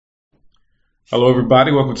Hello,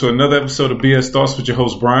 everybody. Welcome to another episode of BS Thoughts with your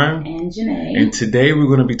host, Brian. And Janae. And today we're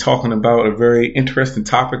going to be talking about a very interesting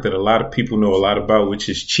topic that a lot of people know a lot about, which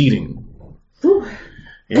is cheating. Whew.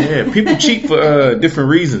 Yeah, people cheat for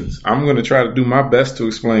different reasons. I'm going to try to do my best to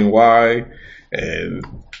explain why. And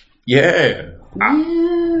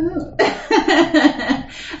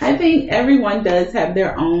I think everyone does have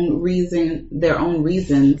their own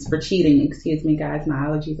reasons for cheating. Excuse me, guys. My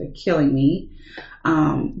allergies are killing me.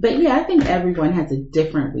 But yeah, I think everyone has a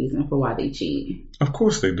different reason for why they cheat. Of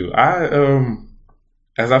course they do.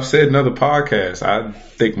 As I've said in other podcasts, I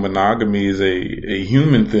think monogamy is a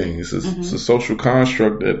human thing. It's a social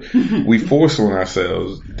construct that we force on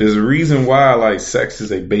ourselves. There's a reason why, like, sex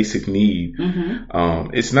is a basic need.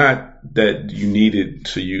 It's not that you need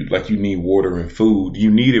it you need water and food.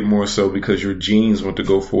 You need it more so because your genes want to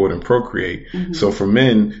go forward and procreate. So for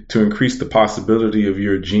men, to increase the possibility of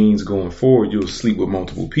your genes going forward, you'll sleep with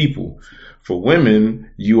multiple people. For women,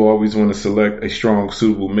 you always want to select a strong,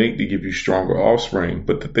 suitable mate to give you stronger offspring.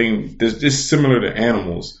 But the thing, this is similar to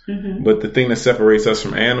animals. But the thing that separates us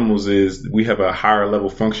from animals is we have a higher level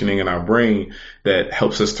functioning in our brain that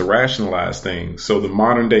helps us to rationalize things. So the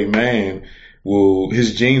modern day man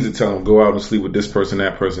his genes will tell him, go out and sleep with this person,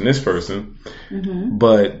 that person, this person.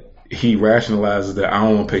 But he rationalizes that I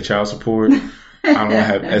don't want to pay child support. I don't want to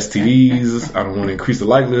have STDs. I don't want to increase the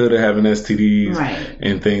likelihood of having STDs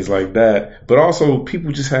and things like that. But also,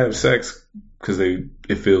 people just have sex because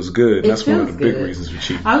it feels good. That's one of the big reasons for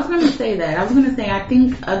cheating. I was going to say that. I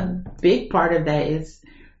think a big part of that is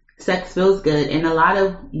sex feels good. And a lot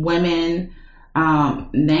of women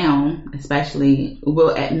now, especially, will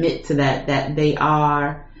admit to that they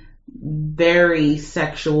are very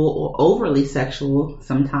sexual or overly sexual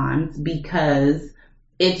sometimes because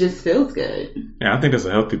it just feels good. Yeah, I think it's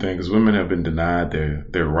a healthy thing because women have been denied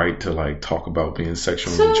their right to like talk about being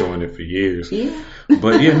sexual and enjoying it for years. Yeah.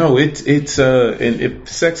 But and if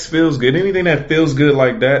sex feels good, anything that feels good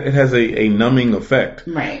like that, it has a numbing effect.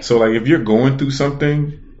 Right. So like if you're going through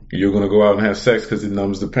something, you're going to go out and have sex because it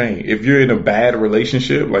numbs the pain. If you're in a bad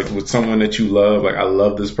relationship, like with someone that you love, like I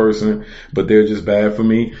love this person, but they're just bad for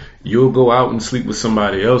me, you'll go out and sleep with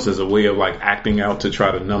somebody else as a way of like acting out to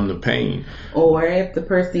try to numb the pain. Or if the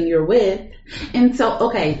person you're with. And so,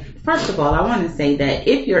 okay, first of all, I want to say that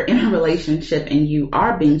if you're in a relationship and you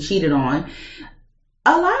are being cheated on,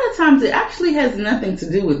 a lot of times it actually has nothing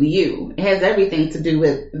to do with you. It has everything to do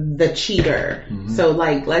with the cheater. So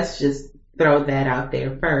like, let's just throw that out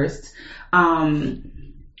there first.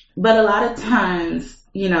 But a lot of times,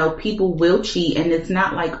 people will cheat and it's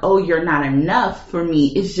not like, oh, you're not enough for me.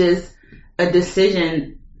 It's just a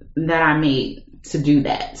decision that I made to do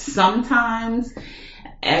that. Sometimes,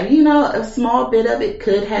 and a small bit of it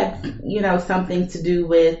could have, something to do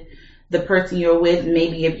with the person you're with.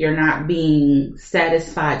 Maybe if you're not being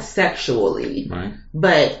satisfied sexually, right.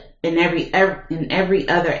 But in every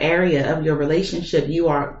other area of your relationship, you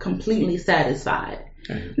are completely satisfied.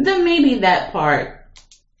 Okay. Then maybe that part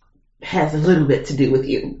has a little bit to do with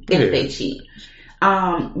you if they cheat.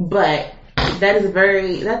 But that's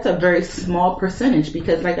a very small percentage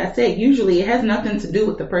because, like I said, usually it has nothing to do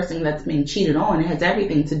with the person that's being cheated on. It has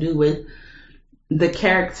everything to do with the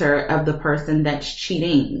character of the person that's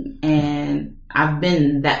cheating. And I've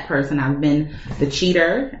been that person. I've been the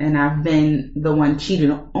cheater and I've been the one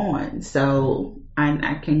cheated on. So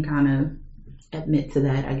I can kind of admit to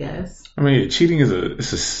that, I guess. I mean, cheating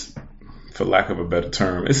is for lack of a better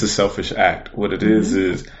term, it's a selfish act. What it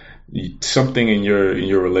is something in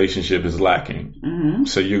your relationship is lacking.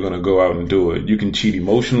 So you're going to go out and do it. You can cheat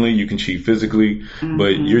emotionally, you can cheat physically,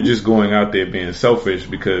 but you're just going out there being selfish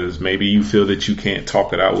because maybe you feel that you can't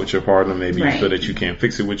talk it out with your partner. Maybe you feel that you can't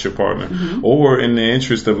fix it with your partner. Or in the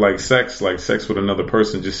interest of like sex with another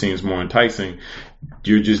person just seems more enticing.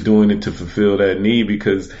 You're just doing it to fulfill that need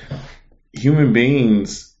because human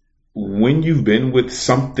beings, when you've been with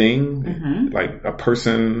something like a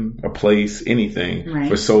person, a place, anything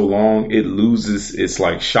for so long, it loses its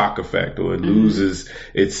like shock effect or it loses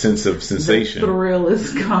its sense of sensation. The thrill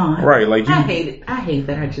is gone. Right. Like I hate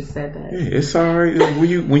that I just said that. Yeah, it's all right.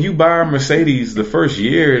 When you buy a Mercedes the first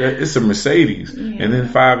year, it's a Mercedes. And then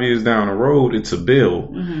 5 years down the road, it's a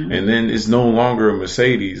bill. And then it's no longer a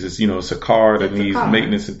Mercedes. It's, it's a car that needs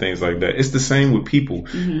maintenance and things like that. It's the same with people.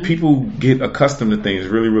 People get accustomed to things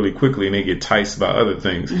really, really quickly and they get enticed by other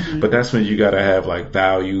things. But that's when you got to have like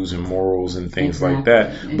values and morals and things like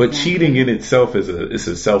that. But cheating in itself is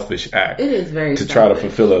a selfish act. It is very to try to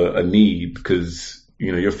fulfill a need because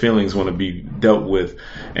your feelings want to be dealt with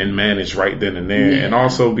and managed right then and there. And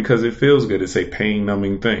also because it feels good. It's a pain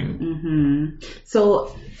numbing thing.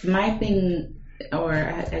 So my thing or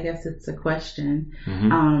I guess it's a question.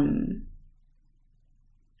 Mm-hmm.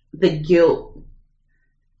 The guilt.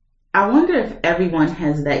 I wonder if everyone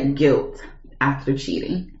has that guilt after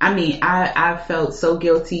cheating. I mean, I felt so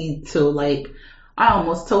guilty to like, I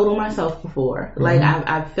almost totaled myself before. Mm-hmm. Like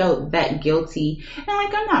I felt that guilty, and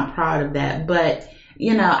like I'm not proud of that, but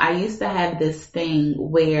you know, I used to have this thing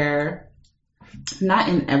where, not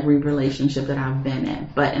in every relationship that I've been in,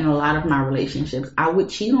 but in a lot of my relationships, I would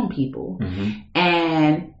cheat on people. Mm-hmm.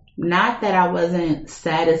 And not that I wasn't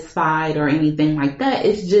satisfied or anything like that.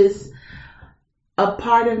 It's just a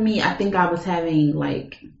part of me, I think I was having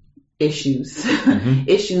like issues, Mm-hmm.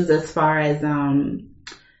 issues as far as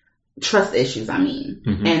trust issues, I mean.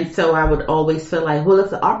 Mm-hmm. And so I would always feel like, well, if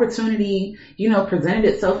the opportunity, you know, presented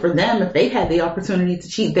itself for them, if they had the opportunity to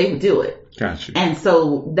cheat, they would do it. Gotcha. And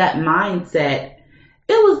so that mindset,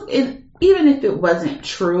 even if it wasn't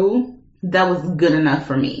true, that was good enough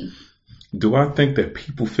for me. Do I think that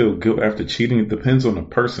people feel guilt after cheating? It depends on the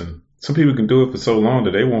person. Some people can do it for so long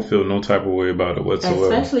that they won't feel no type of way about it whatsoever.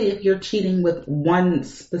 Especially if you're cheating with one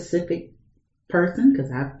specific person, because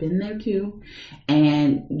I've been there too,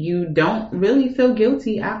 and you don't really feel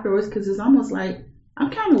guilty afterwards because it's almost like, I'm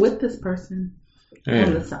kind of with this person.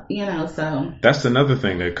 Yeah. You know, so that's another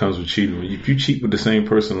thing that comes with cheating. If you cheat with the same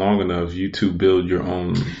person long enough, you two build your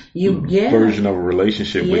own version of a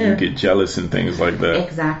relationship where you get jealous and things like that.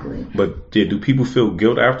 Exactly. But yeah, do people feel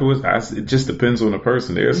guilt afterwards? It just depends on the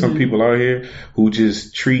person. There are some people out here who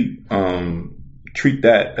just treat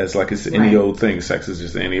that as like it's any old thing. Sex is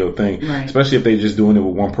just any old thing, especially if they're just doing it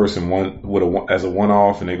with one person, as a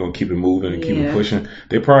one-off, and they're gonna keep it moving and keep it pushing.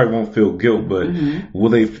 They probably won't feel guilt, but will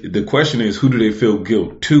they? The question is, who do they feel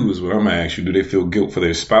guilt to? Is what I'm gonna ask you. Do they feel guilt for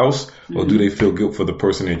their spouse, or do they feel guilt for the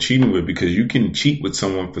person they're cheating with? Because you can cheat with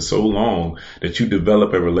someone for so long that you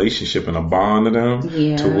develop a relationship and a bond to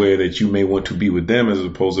them to where that you may want to be with them as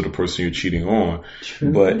opposed to the person you're cheating on.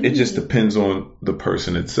 True. But it just depends on the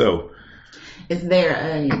person itself. Is there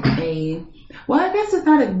a well, I guess it's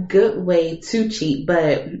not a good way to cheat,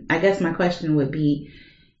 but I guess my question would be,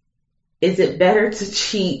 is it better to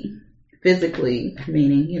cheat physically,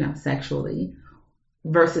 meaning, you know, sexually,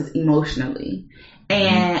 versus emotionally?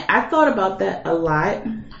 And I thought about that a lot.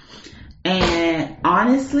 And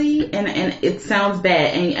honestly, and it sounds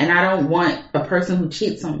bad, and I don't want a person who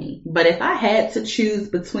cheats on me, but if I had to choose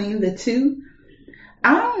between the two,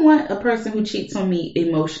 I don't want a person who cheats on me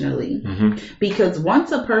emotionally, because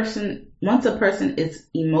once a person is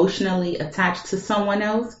emotionally attached to someone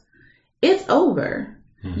else, it's over.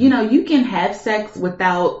 You know, you can have sex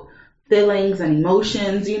without feelings and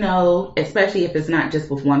emotions, you know, especially if it's not just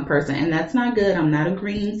with one person, and that's not good. I'm not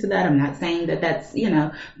agreeing to that. I'm not saying that that's, you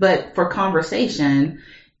know, but for conversation,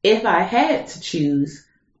 if I had to choose,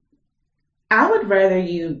 I would rather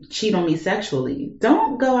you cheat on me sexually.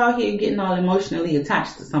 Don't go out here getting all emotionally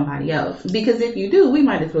attached to somebody else. Because if you do, we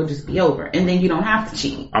might as well just be over. And then you don't have to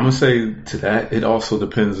cheat. I'm going to say to that, it also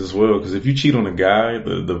depends as well. Because if you cheat on a guy,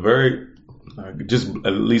 the very, just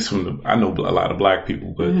at least from I know a lot of black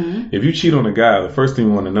people, but if you cheat on a guy, the first thing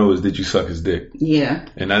you want to know is, did you suck his dick? Yeah.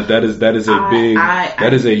 And that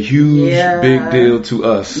is a huge big deal to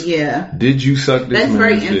us. Yeah. Did you suck this That's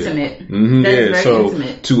very dick? Intimate. That's very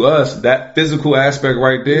intimate. To us, that physical aspect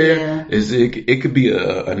right there is it could be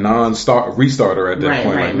a restarter at that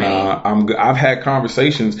point. I've had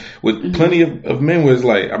conversations with plenty of men where it's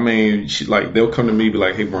like, I mean, they'll come to me and be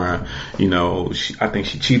like, hey Brian, you know, I think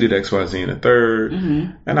she cheated XYZ in the third,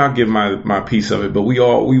 and I'll give my piece of it. But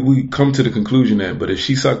we come to the conclusion that, but if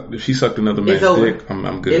she sucked another man's dick,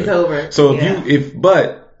 I'm good. It's over. So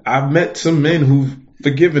but I've met some men who've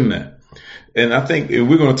forgiven that, and I think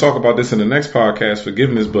we're going to talk about this in the next podcast,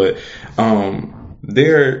 forgiveness. But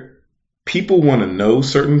people want to know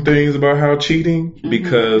certain things about how cheating,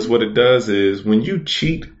 because what it does is when you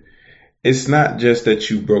cheat, it's not just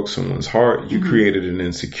that you broke someone's heart. You created an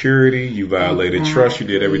insecurity. You violated trust. You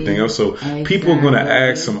did everything else. So people are going to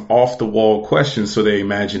ask some off-the-wall questions so their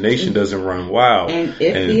imagination doesn't run wild. And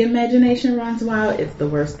if the imagination runs wild, it's the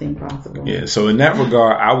worst thing possible. Yeah. So in that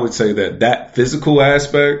regard, I would say that physical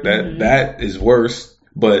aspect, that is worse.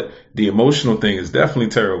 But the emotional thing is definitely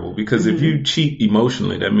terrible, because if you cheat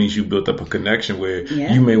emotionally, that means you built up a connection where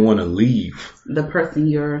you may want to leave the person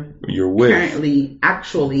you're with, currently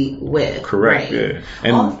actually with. Correct. Right? Yeah.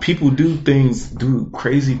 And people do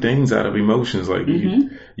crazy things out of emotions. Like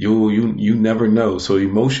you never know. So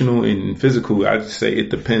emotional and physical, I just say it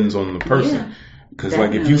depends on the person. Because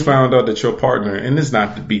like if you found out that your partner, and it's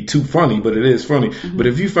not to be too funny, but it is funny, but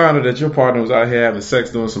if you found out that your partner was out here having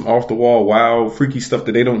sex, doing some off the wall, wild, freaky stuff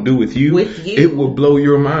that they don't do with you, it will blow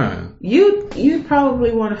your mind. You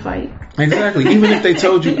probably want to fight. Exactly. Even if they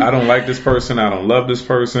told you, I don't like this person, I don't love this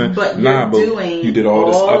person, but you did all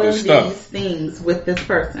this other stuff. These things with this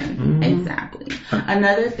person. Mm-hmm. Exactly.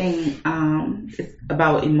 Another thing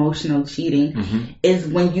about emotional cheating is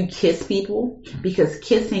when you kiss people, because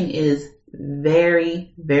kissing is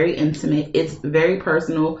very, very intimate. It's very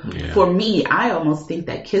personal. Yeah. For me, I almost think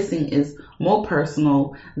that kissing is more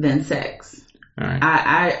personal than sex. Right.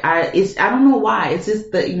 I don't know why. It's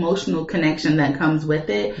just the emotional connection that comes with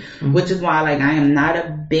it, which is why, like, I am not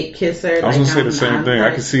a big kisser. I was gonna say the same thing.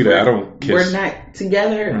 I can see that. I don't kiss. We're not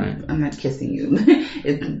together. Right. I'm not kissing you.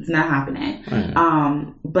 It's not happening.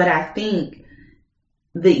 Right. But I think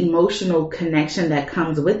the emotional connection that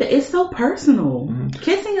comes with it is so personal. Mm-hmm.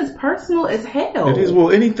 Kissing is personal as hell. It is.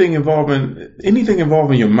 Well, anything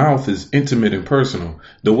involving your mouth is intimate and personal.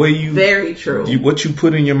 The way you very true. What you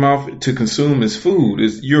put in your mouth to consume is food.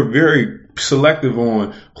 You're very selective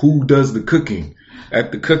on who does the cooking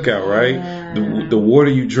at the cookout, right? Yeah. The water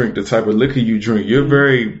you drink, the type of liquor you drink. You're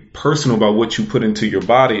very personal about what you put into your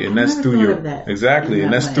body, and that's through your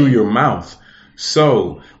through your mouth.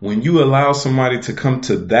 So when you allow somebody to come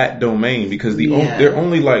to that domain, because they're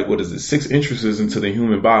only like, 6 entrances into the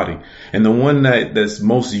human body. And the one that's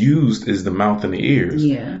most used is the mouth and the ears.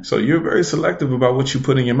 Yeah. So you're very selective about what you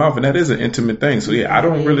put in your mouth. And that is an intimate thing. So I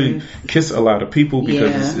don't really kiss a lot of people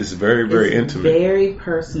because it's very, very intimate. Very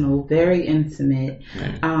personal, very intimate.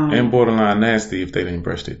 Yeah. And borderline nasty if they didn't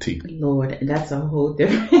brush their teeth. Lord, that's a whole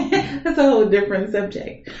different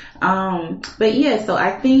subject. But yeah, so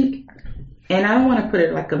I think, and I don't want to put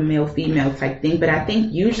it like a male-female type thing, but I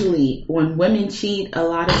think usually when women cheat, a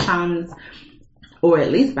lot of times, or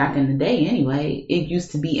at least back in the day anyway, it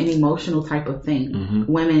used to be an emotional type of thing.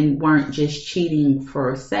 Mm-hmm. Women weren't just cheating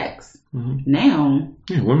for sex. Mm-hmm. Now,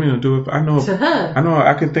 women will do it. I know.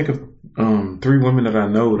 I can think of 3 women that I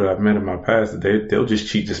know that I've met in my past. They'll just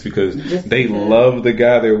cheat just because they love the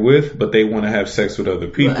guy they're with, but they want to have sex with other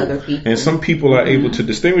people. And some people are able to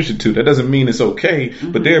distinguish the two. That doesn't mean it's okay,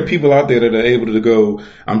 but there are people out there that are able to go,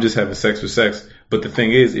 I'm just having sex for sex. But the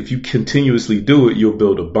thing is, if you continuously do it, you'll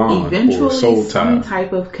build a bond or a soul tie. Some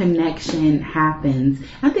type of connection happens.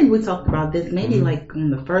 I think we talked about this maybe like on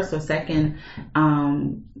the first or second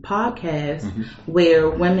podcast where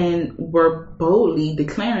women were boldly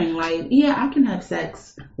declaring like, yeah, I can have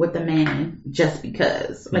sex with a man just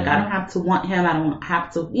because. Like, I don't have to want him. I don't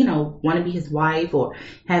have to, want to be his wife or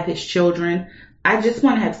have his children. I just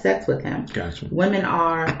want to have sex with him. Gotcha. Women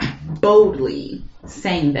are boldly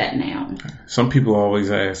saying that now. Some people always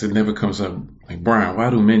ask, it never comes up, like, Brian, why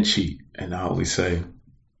do men cheat? And I always say,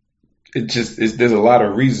 there's a lot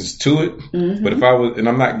of reasons to it. Mm-hmm. But if I was, and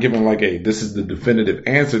I'm not giving like this is the definitive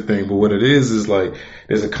answer thing, but what it is like,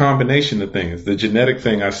 there's a combination of things. The genetic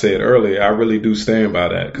thing I said earlier, I really do stand by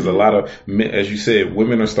that. Because a lot of men, as you said,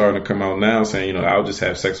 women are starting to come out now saying, I'll just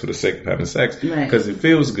have sex for the sake of having sex. Because it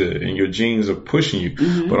feels good and your genes are pushing you.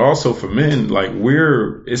 Mm-hmm. But also for men, like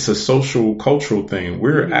it's a social, cultural thing.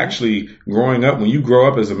 We're actually growing up. When you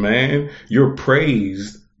grow up as a man, you're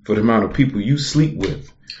praised for the amount of people you sleep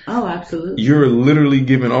with. Oh, absolutely. You're literally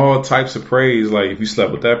given all types of praise. Like if you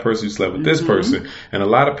slept with that person, you slept with this person. And a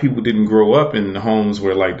lot of people didn't grow up in homes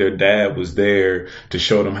where like their dad was there to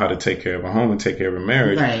show them how to take care of a home and take care of a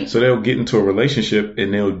marriage. Right. So they'll get into a relationship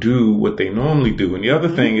and they'll do what they normally do. And the other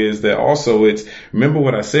thing is that also remember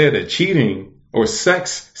what I said, that cheating or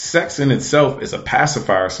sex in itself is a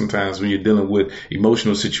pacifier sometimes when you're dealing with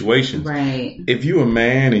emotional situations. Right. If you're a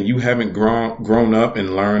man and you haven't grown up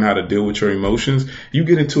and learned how to deal with your emotions, you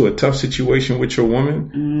get into a tough situation with your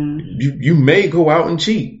woman, you may go out and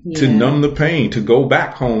cheat to numb the pain, to go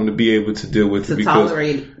back home to be able to deal with it. Because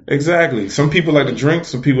tolerate it. Exactly. Some people like to drink,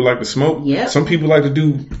 some people like to smoke. Yep. Some people like to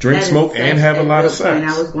drink, smoke, and have a lot of sex. And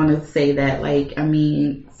I was going to say that, like, I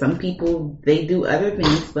mean, some people, they do other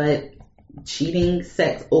things, but cheating,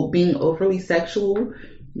 sex, or being overly sexual,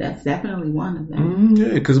 that's definitely one of them.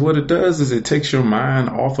 Yeah, because what it does is it takes your mind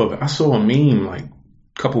off of it. I saw a meme like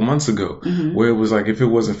a couple months ago where it was like, if it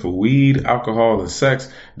wasn't for weed, alcohol, and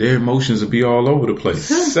sex, their emotions would be all over the place.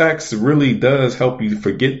 Sex really does help you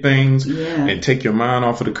forget things and take your mind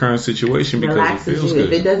off of the current situation because relaxes it feels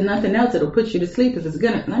good. If it does nothing else, it'll put you to sleep. If it's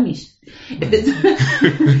gonna,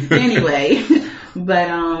 anyway.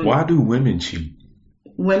 But why do women cheat?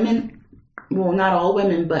 Well, not all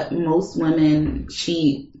women, but most women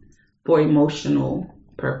cheat for emotional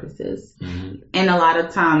purposes. Mm-hmm. And a lot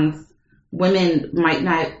of times women might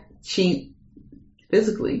not cheat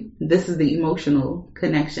physically. This is the emotional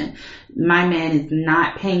connection. My man is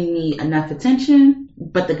not paying me enough attention,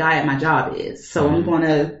 but the guy at my job is. So I'm going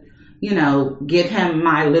to, give him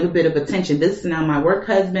my little bit of attention. This is now my work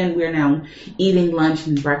husband. We're now eating lunch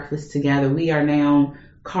and breakfast together. We are now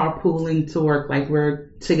carpooling to work like we're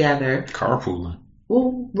together. Carpooling?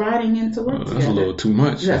 Well, riding into work together. That's a little too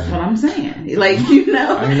much. That's what I'm saying. Like,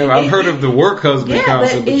 I've heard of the work husband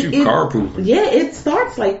concept, but you carpooling. Yeah, it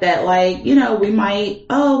starts like that. Like, we might,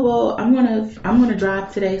 I'm gonna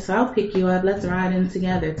drive today, so I'll pick you up. Let's ride in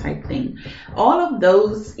together type thing. All of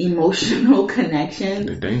those emotional connections.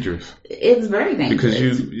 They're dangerous. It's very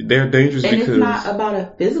dangerous. They're dangerous and because. And it's not about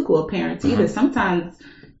a physical appearance either. Sometimes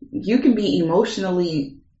you can be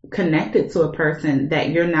emotionally connected to a person that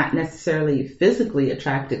you're not necessarily physically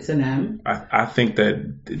attracted to them. I think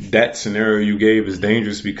that scenario you gave is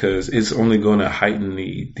dangerous because it's only going to heighten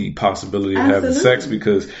the possibility of having sex,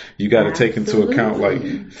 because you got to take into account,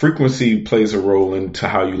 like, frequency plays a role into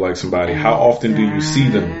how you like somebody. How often do you see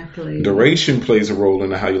them? Duration plays a role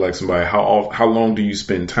into how you like somebody. How long do you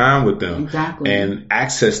spend time with them? Exactly. And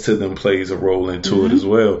access to them plays a role into it as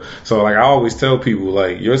well. So, like, I always tell people,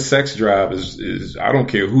 like, your sex drive is I don't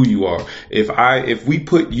care who you are. If we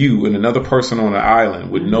put you and another person on an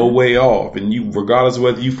island with no way off, and you, regardless of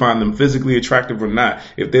whether you find them physically attractive or not,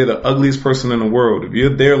 if they're the ugliest person in the world, if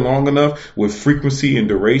you're there long enough with frequency and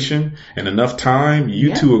duration and enough time,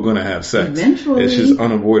 you two are going to have sex. Eventually, it's just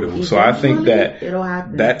unavoidable. So I think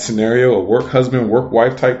that scenario, a work husband, work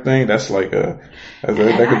wife type thing, that's like that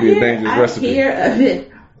could be a dangerous recipe. I hear of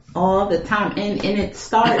it all the time, and it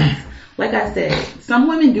starts, like I said, some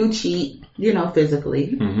women do cheat,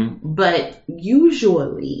 physically, but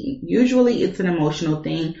usually it's an emotional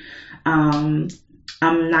thing. I'm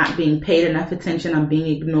not being paid enough attention. I'm being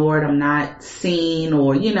ignored. I'm not seen,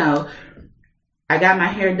 or, I got my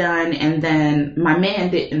hair done and then my man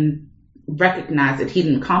didn't recognize it. He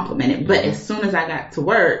didn't compliment it. But as soon as I got to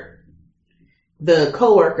work, the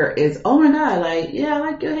coworker is, oh my God, like, yeah, I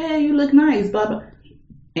like your hair. You look nice, blah, blah.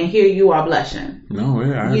 And here you are blushing. No,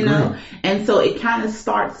 yeah, I agree. And so it kind of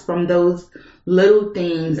starts from those little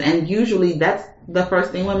things. And usually that's the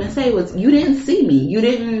first thing women say was, you didn't see me.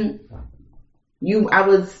 I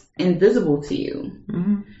was invisible to you.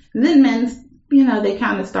 And then men, they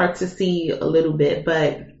kind of start to see a little bit.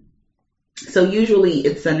 But so usually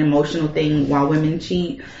it's an emotional thing while women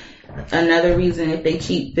cheat. Another reason if they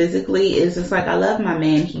cheat physically is just like, I love my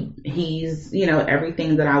man. He's,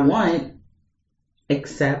 everything that I want.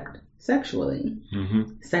 Except sexually.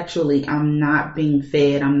 Sexually, I'm not being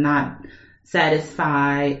fed. I'm not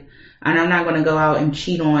satisfied. And I'm not going to go out and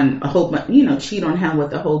cheat on cheat on him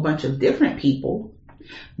with a whole bunch of different people.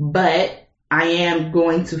 But I am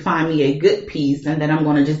going to find me a good piece, and then I'm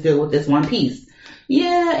going to just deal with this one piece.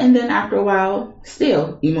 Yeah, and then after a while,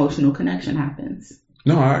 still emotional connection happens.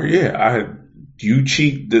 You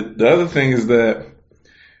cheat. The other thing is that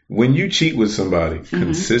when you cheat with somebody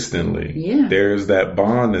consistently, there's that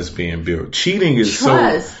bond that's being built. Cheating is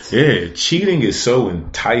cheating is so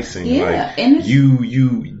enticing. Yeah, like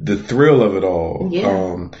the thrill of it all.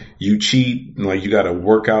 Yeah. You cheat, like, you got to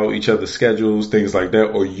work out each other's schedules, things like that.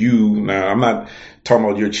 Or now I'm not talking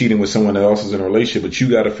about you're cheating with someone else is in a relationship, but you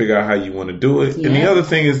got to figure out how you want to do it. Yeah. And the other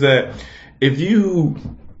thing is that if you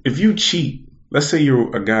cheat, let's say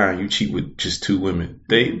you're a guy and you cheat with just two women,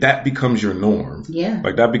 that becomes your norm. Yeah.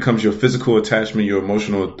 Like, that becomes your physical attachment, your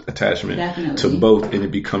emotional attachment to both, and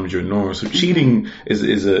it becomes your norm. So cheating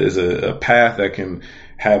is a path that can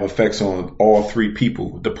have effects on all three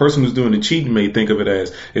people. The person who's doing the cheating may think of it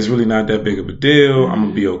as, it's really not that big of a deal. I'm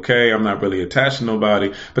gonna be okay. I'm not really attached to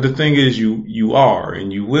nobody. But the thing is, you are,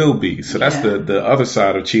 and you will be. So that's the other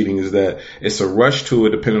side of cheating, is that it's a rush to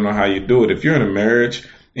it depending on how you do it. If you're in a marriage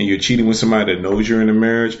and you're cheating with somebody that knows you're in a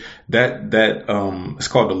marriage, that it's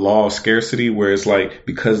called the law of scarcity, where it's like,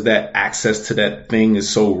 because that access to that thing is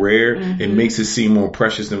so rare, it makes it seem more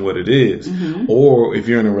precious than what it is. Or if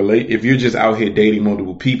you're if you're just out here dating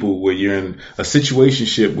multiple people, where you're in a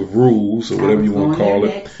situationship with rules, or whatever you want to call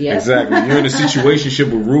it. Exactly. You're in a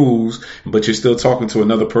situationship with rules, but you're still talking to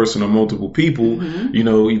another person or multiple people.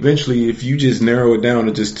 Eventually, if you just narrow it down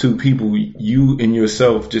to just two people, you and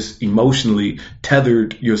yourself just emotionally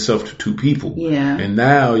tethered yourself to two people. Yeah. And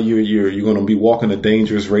now you're going to be walking a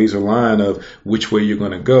dangerous razor line of which way you're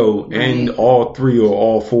going to go. Right. And all three or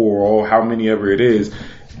all four or all how many ever it is,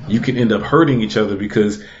 you can end up hurting each other,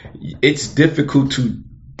 because it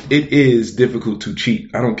is difficult to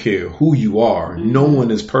cheat. I don't care who you are. No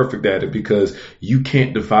one is perfect at it, because you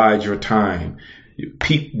can't divide your time.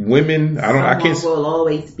 Women, I can't. Will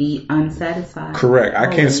always be unsatisfied. Correct.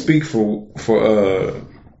 I can't speak for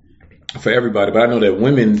for everybody, but I know that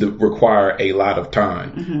women require a lot of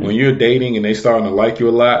time. Mm-hmm. When you're dating and they starting to like you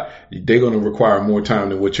a lot, they're going to require more time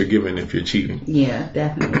than what you're giving if you're cheating. Yeah,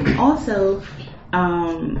 definitely. Also,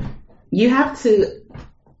 you have to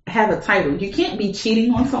have a title. You can't be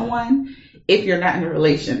cheating on someone if you're not in a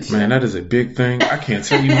relationship. Man, that is a big thing. I can't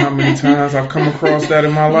tell you how many times I've come across that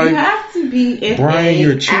in my life. You have to be in Brian,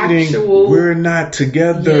 you're cheating. We're not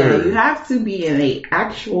together. Yeah, you have to be in a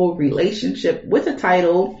actual relationship with a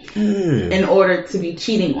title in order to be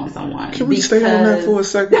cheating on someone. Can we stay on that for a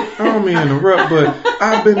second? I don't mean to interrupt, but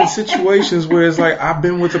I've been in situations where it's like I've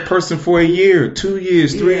been with a person for a year, 2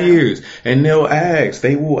 years, 3 years, and they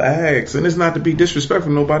will ask, and it's not to be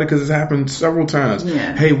disrespectful to nobody because it's happened several times.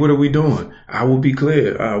 Yeah. Hey, what are we doing? I will be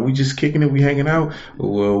clear. We just kicking it. We hanging out.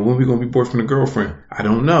 Well, when we gonna be boyfriend and girlfriend? I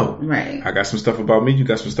don't know. Right. I got some stuff about me. You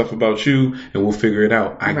got some stuff about you, and we'll figure it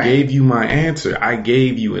out. I gave you my answer. I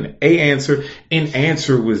gave you an answer. An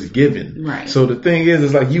answer was given. Right. So the thing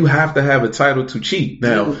is like you have to have a title to cheat.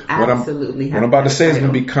 Now, what I'm about to say is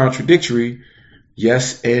going to be contradictory.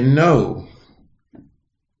 Yes and no.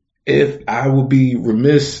 If I would be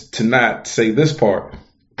remiss to not say this part.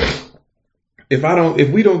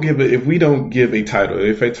 If we don't give a title,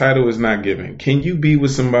 if a title is not given, can you be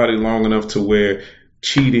with somebody long enough to where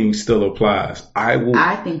cheating still applies?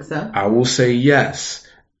 I think so. I will say yes.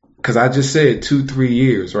 Cause I just said 2-3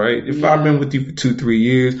 years, right? If I've been with you for 2-3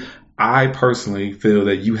 years, I personally feel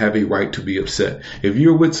that you have a right to be upset. If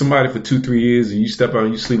you're with somebody for 2-3 years and you step out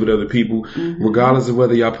and you sleep with other people, regardless of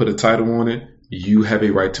whether y'all put a title on it, you have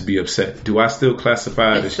a right to be upset. Do I still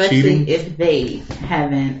classify it as cheating? Especially if they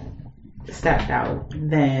haven't stepped out,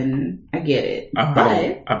 then I get it.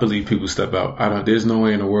 I believe people step out. There's no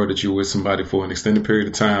way in the world that you're with somebody for an extended period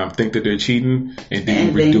of time, think that they're cheating, and then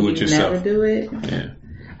you redo it yourself. Never do it. Yeah.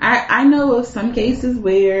 I know of some cases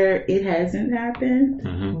where it hasn't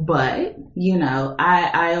happened, but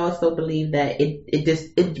I also believe that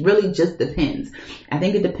it really just depends. I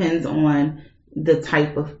think it depends on the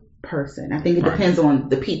type of person. I think it depends on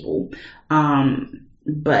the people.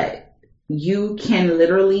 But you can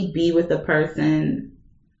literally be with a person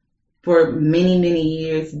for many, many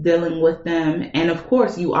years, dealing with them, and of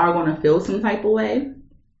course you are going to feel some type of way,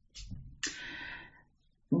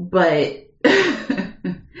 but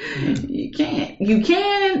you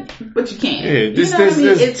can, but you can't. Yeah,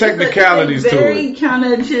 there's technicalities to it. Very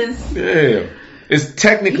kind of just. Yeah. It's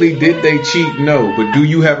technically, did they cheat? No. But do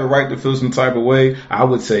you have a right to feel some type of way? I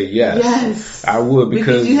would say yes. Yes. I would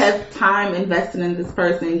because you have time invested in this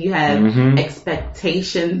person. You have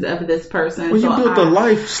expectations of this person. Well, you built a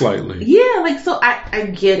life slightly. Yeah, so I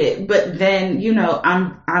get it. But then,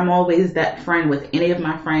 I'm always that friend with any of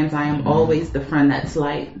my friends. I am always the friend that's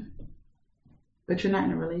like, but you're not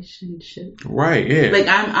in a relationship. Right, yeah. Like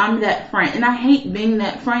I'm that friend. And I hate being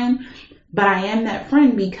that friend, but I am that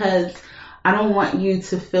friend because I don't want you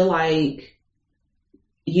to feel like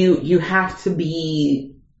you have to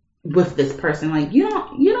be with this person. Like you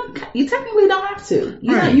technically don't have to.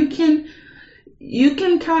 You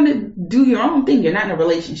can kind of do your own thing. You're not in a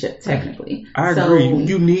relationship technically. I agree.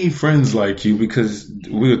 You need friends like you because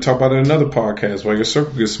we'll talk about it in another podcast where your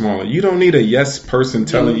circle gets smaller. You don't need a yes person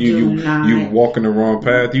telling you walking the wrong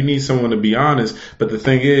path. You need someone to be honest. But the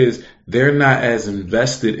thing is, they're not as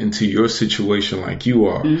invested into your situation like you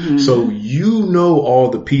are. So you know all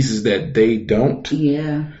the pieces that they don't.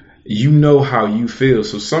 Yeah. You know how you feel.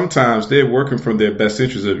 So sometimes they're working from their best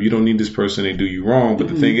interest of you don't need this person, they do you wrong. But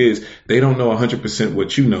the thing is, they don't know 100%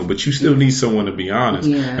 what you know, but you still need someone to be honest.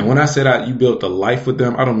 Yeah. And when I said you built a life with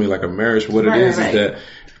them, I don't mean like a marriage. What it is that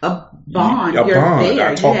a bond. A bond. There.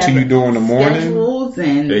 I talk to you during the morning. Schedules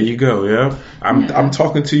and there you go. Yeah. I'm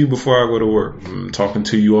talking to you before I go to work. I'm talking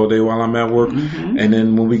to you all day while I'm at work. And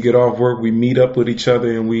then when we get off work, we meet up with each other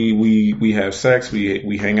and we have sex.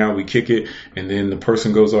 We hang out. We kick it. And then the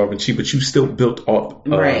person goes off and cheat. But you still built up.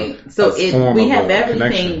 Right. So we have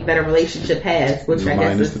everything that a relationship has, which I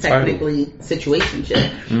guess is technically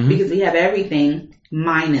situationship, because we have everything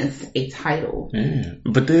minus a title. Yeah.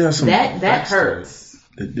 But there are some that hurts.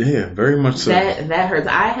 Yeah, very much so. That hurts.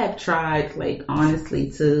 I have tried,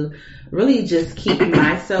 honestly, to really just keep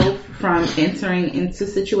myself from entering into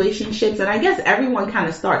situationships. And I guess everyone kind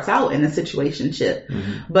of starts out in a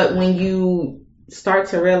situationship. But when you start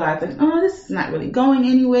to realize, this is not really going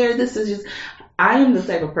anywhere. This is just... I am the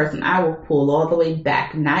type of person I will pull all the way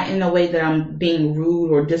back. Not in a way that I'm being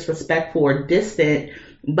rude or disrespectful or distant,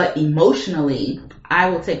 but emotionally, I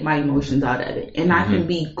will take my emotions out of it. And I can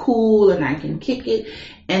be cool and I can kick it.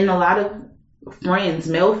 And a lot of friends,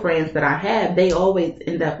 male friends that I have, they always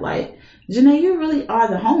end up like, Janae, you really are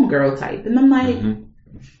the homegirl type. And I'm like,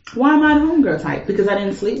 why am I the homegirl type? Because I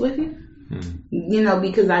didn't sleep with you? You know,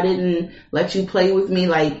 because I didn't let you play with me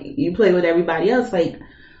like you play with everybody else. Like,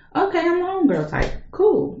 okay, I'm a homegirl type.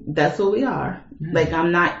 Cool. That's what we are. Like,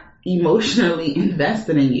 I'm not emotionally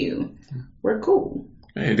invested in you. We're cool.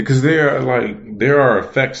 Yeah, because there are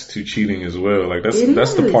effects to cheating as well. Like that's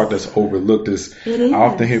the part that's overlooked. I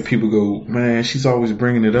often hear people go, "Man, she's always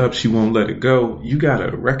bringing it up. She won't let it go." You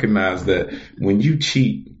gotta recognize that when you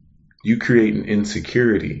cheat, you create an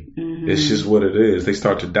insecurity. It's just what it is. They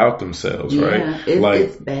start to doubt themselves, right?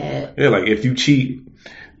 It's bad. Yeah, like if you cheat,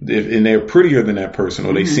 and they're prettier than that person,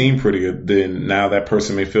 or they seem prettier, then now that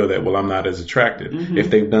person may feel that, well, I'm not as attractive. If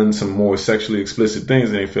they've done some more sexually explicit things,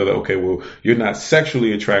 and they feel that, okay, well, you're not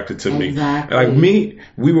sexually attracted to me. Like me,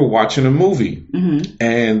 we were watching a movie,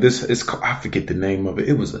 and I forget the name of it.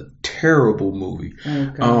 It was a terrible movie.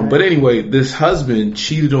 But anyway, this husband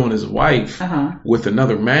cheated on his wife with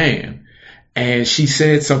another man. And she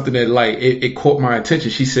said something that like, it caught my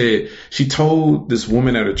attention. She said, she told this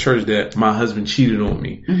woman at her church that my husband cheated on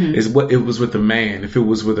me. It was with a man. If it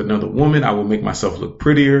was with another woman, I would make myself look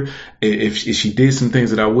prettier. If she did some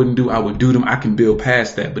things that I wouldn't do, I would do them. I can build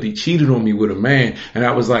past that. But he cheated on me with a man. And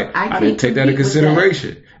I was like, I didn't take that into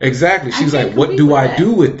consideration. Exactly. She was like, what do I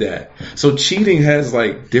do with that? So cheating has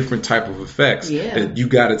like different type of effects that you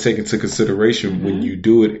got to take into consideration when you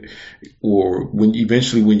do it, or when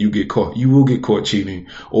you get caught. You will get caught cheating,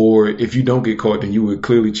 or if you don't get caught, then you were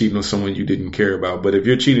clearly cheating on someone you didn't care about. But if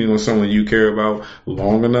you're cheating on someone you care about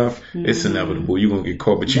long enough, it's inevitable. You're going to get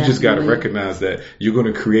caught. But you just got to recognize that you're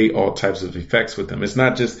going to create all types of effects with them. It's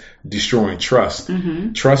not just destroying trust.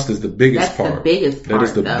 Trust is the biggest part. The biggest part. That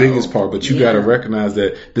is the biggest part. But you got to recognize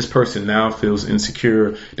that this person now feels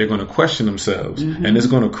insecure. They're going to question themselves, and it's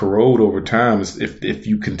going to corrode over time if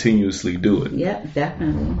you continuously do it. Yep,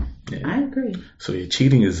 definitely. Yeah. I agree. So your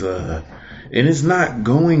cheating is and it's not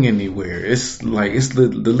going anywhere. It's like the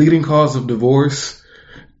leading cause of divorce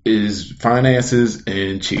is finances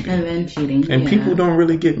and cheating. And then cheating. And people don't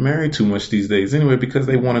really get married too much these days anyway, because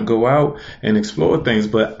they want to go out and explore things.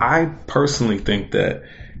 But I personally think that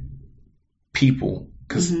people,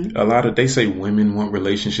 because they say women want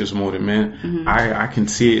relationships more than men. I can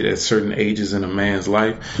see it at certain ages in a man's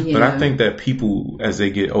life, but I think that people, as they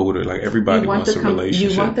get older, like everybody wants a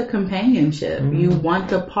relationship. You want the companionship. You want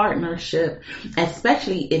the partnership,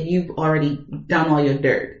 especially if you've already done all your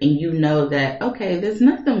dirt and you know that, okay, there's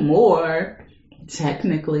nothing more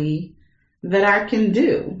technically that I can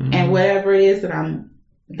do, and whatever it is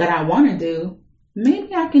that I want to do,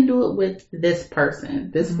 maybe I can do it with this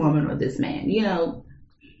person, this woman, or this man. You know.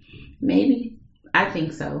 Maybe. I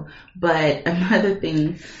think so. But another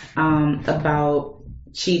thing about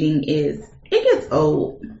cheating is it gets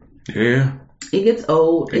old. Yeah. It gets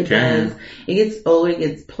old. It does. It gets old. It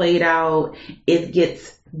gets played out. It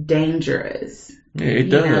gets dangerous. Yeah, it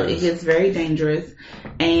does. It gets very dangerous.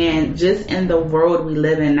 And just in the world we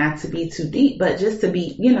live in, not to be too deep, but just to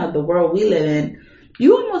be, the world we live in,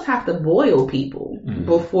 you almost have to boil people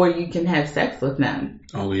before you can have sex with them.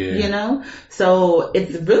 Oh, yeah. So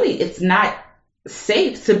it's not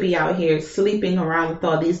safe to be out here sleeping around with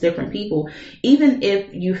all these different people. Even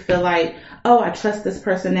if you feel like, oh, I trust this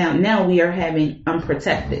person now. Now we are having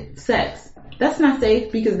unprotected sex. That's not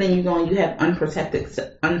safe, because then you go and you have unprotected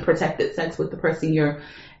sex with the person you're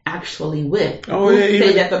actually with. Oh, yeah.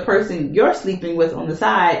 Say that the person you're sleeping with on the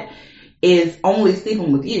side is only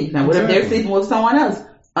sleeping with you. Now, what if they're sleeping with someone else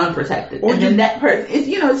unprotected? And then that person, it's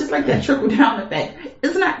just like that trickle down effect.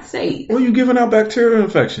 It's not safe. Or you giving out bacterial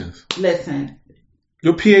infections. Listen.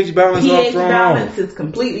 Your pH balance is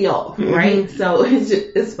completely off, right? So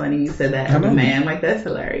it's funny you said that. I'm a man, like that's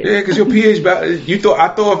hilarious. Yeah, because your pH balance, I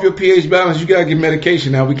throw off your pH balance, you gotta get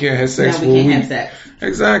medication. Now we can't have sex. Now we can't have sex.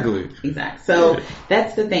 Exactly. So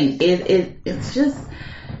that's the thing. It's just,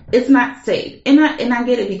 it's not safe. And I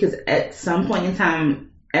get it, because at some point in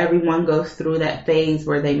time, everyone goes through that phase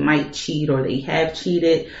where they might cheat or they have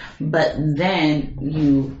cheated, but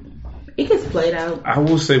then it gets played out. I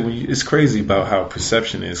will say, it's crazy about how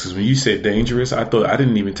perception is, because when you said dangerous, I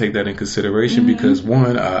didn't even take that in consideration, because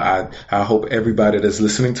one, I hope everybody that's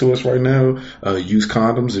listening to us right now use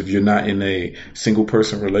condoms. If you're not in a single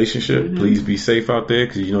person relationship, please be safe out there,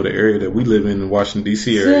 because the area that we live in, the Washington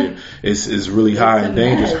D.C. area, is really high and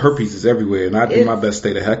dangerous. Herpes is everywhere, and I do my best to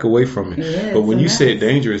stay the heck away from it. But when you said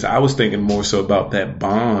dangerous, I was thinking more so about that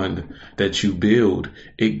bond that you build.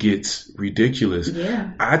 It gets ridiculous.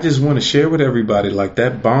 Yeah. I just want to share with everybody, like,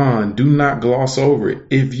 that bond, do not gloss over it.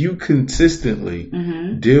 If you consistently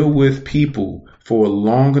deal with people for a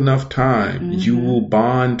long enough time, you will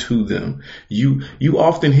bond to them. You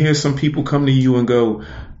often hear some people come to you and go,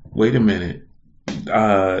 wait a minute,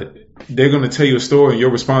 they're going to tell you a story and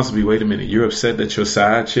your response will be, wait a minute, you're upset that your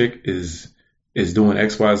side chick is doing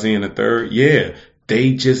X, Y, Z and a third? Yeah.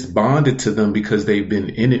 They just bonded to them because they've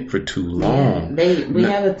been in it for too long. Yeah, we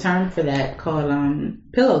have a term for that called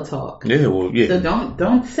pillow talk. Yeah, well, yeah. So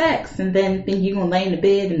don't sex and then think you're gonna lay in the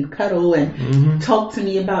bed and cuddle and talk to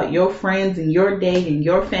me about your friends and your date and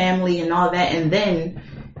your family and all that, and then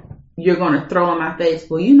you're gonna throw in my face,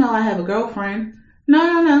 well, you know I have a girlfriend.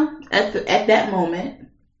 No. At that moment,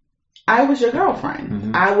 I was your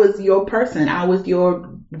girlfriend. I was your person. I was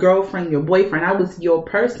your girlfriend, your boyfriend. I was your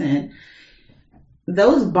person.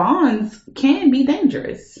 Those bonds can be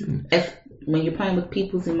dangerous when you're playing with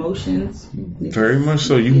people's emotions. Very much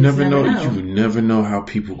so. You never know. You never know how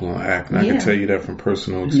people gonna act. And I can tell you that from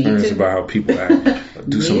personal experience about how people act,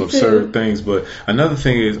 do some absurd things. But another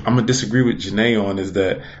thing is, I'm gonna disagree with Janae on is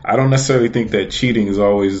that I don't necessarily think that cheating is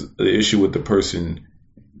always the issue with the person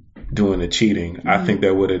doing the cheating. I think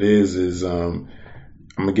that what it is I'm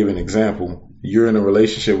gonna give an example. You're in a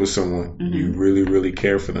relationship with someone, you really, really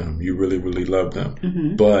care for them, you really, really love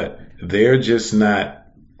them, but they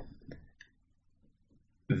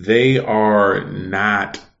are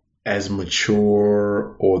not as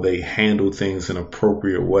mature or they handle things in an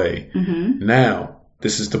appropriate way. Now,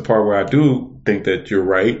 this is the part where I do think that you're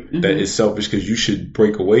right, that it's selfish because you should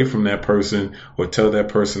break away from that person or tell that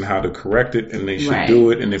person how to correct it and they should do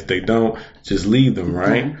it. And if they don't, just leave them,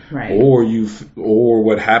 right? Or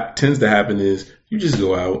what tends to happen is you just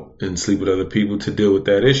go out and sleep with other people to deal with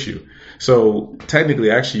that issue. So technically,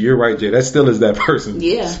 actually, you're right, Jay. That still is that person's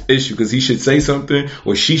issue because he should say something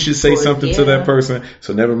or she should say something to that person.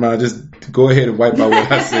 So never mind, just go ahead and wipe out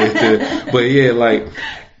what I said there. But yeah, like,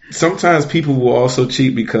 sometimes people will also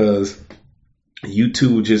cheat because you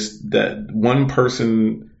two that one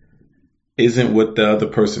person isn't what the other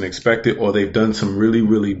person expected or they've done some really,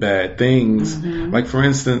 really bad things. Like, for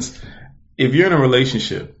instance, if you're in a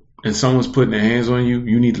relationship and someone's putting their hands on you,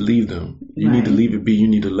 you need to leave them. You need to leave it be. You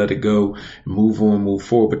need to let it go, move on, move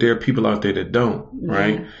forward. But there are people out there that don't,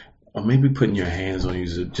 right? Or maybe putting your hands on you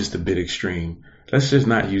is just a bit extreme. Let's just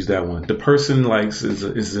not use that one. The person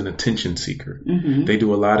is an attention seeker. They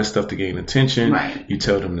do a lot of stuff to gain attention. You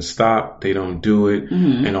tell them to stop, they don't do it,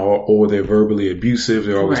 or they're verbally abusive.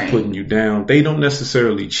 They're always putting you down. They don't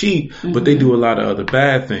necessarily cheat, but they do a lot of other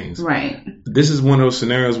bad things. This is one of those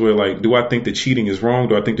scenarios where, like, do I think that cheating is wrong?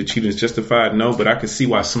 Do I think that cheating is justified? No, but I can see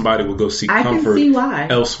why somebody would go seek comfort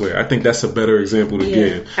elsewhere. I think that's a better example to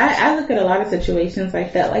give. I look at a lot of situations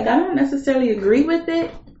like that. Like, I don't necessarily agree with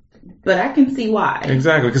it, but I can see why.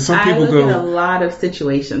 Exactly, because some people go. I look at a lot of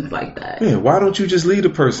situations like that. Yeah, why don't you just leave the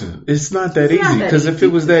person? It's not that easy. Because if it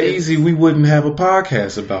was that easy, we wouldn't have a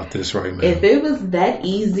podcast about this right now. If it was that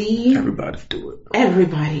easy, everybody do it.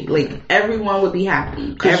 Everybody, like, everyone would be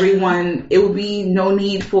happy. Everyone, it would be no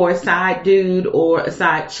need for a side dude or a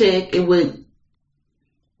side chick.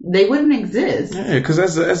 They wouldn't exist. Yeah, because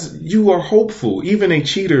as you are hopeful. Even a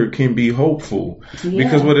cheater can be hopeful.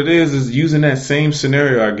 Because what it is using that same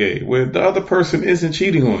scenario I gave, where the other person isn't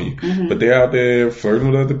cheating on you, but they're out there flirting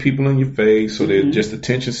with other people in your face, or they're just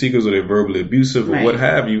attention seekers, or they're verbally abusive, or what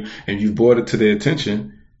have you, and you've brought it to their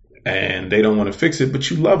attention, and they don't want to fix it, but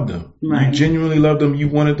you love them. You genuinely love them. You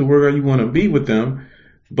want it to work out. You want to be with them.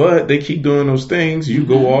 But they keep doing those things. You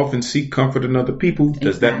go off and seek comfort in other people.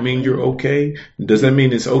 Does that mean you're okay? Does that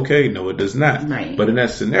mean it's okay? No, it does not. But in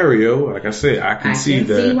that scenario, like I said, I can see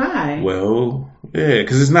why. Well, yeah,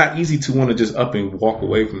 because it's not easy to want to just up and walk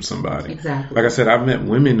away from somebody. Exactly. Like I said, I've met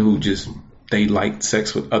women who they like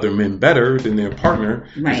sex with other men better than their partner.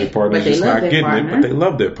 Because their partner's just not getting it, but they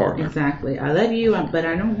love their partner. Exactly. I love you, but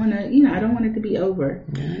I don't want to, I don't want it to be over.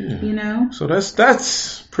 So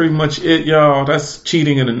that's pretty much it, y'all. That's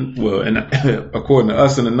cheating according to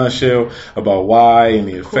us in a nutshell, about why and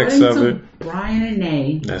the effects of it. Brian and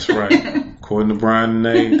Nay. That's right. According to Brian and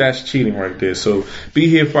Nay, that's cheating right there. So be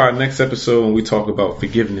here for our next episode when we talk about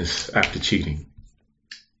forgiveness after cheating.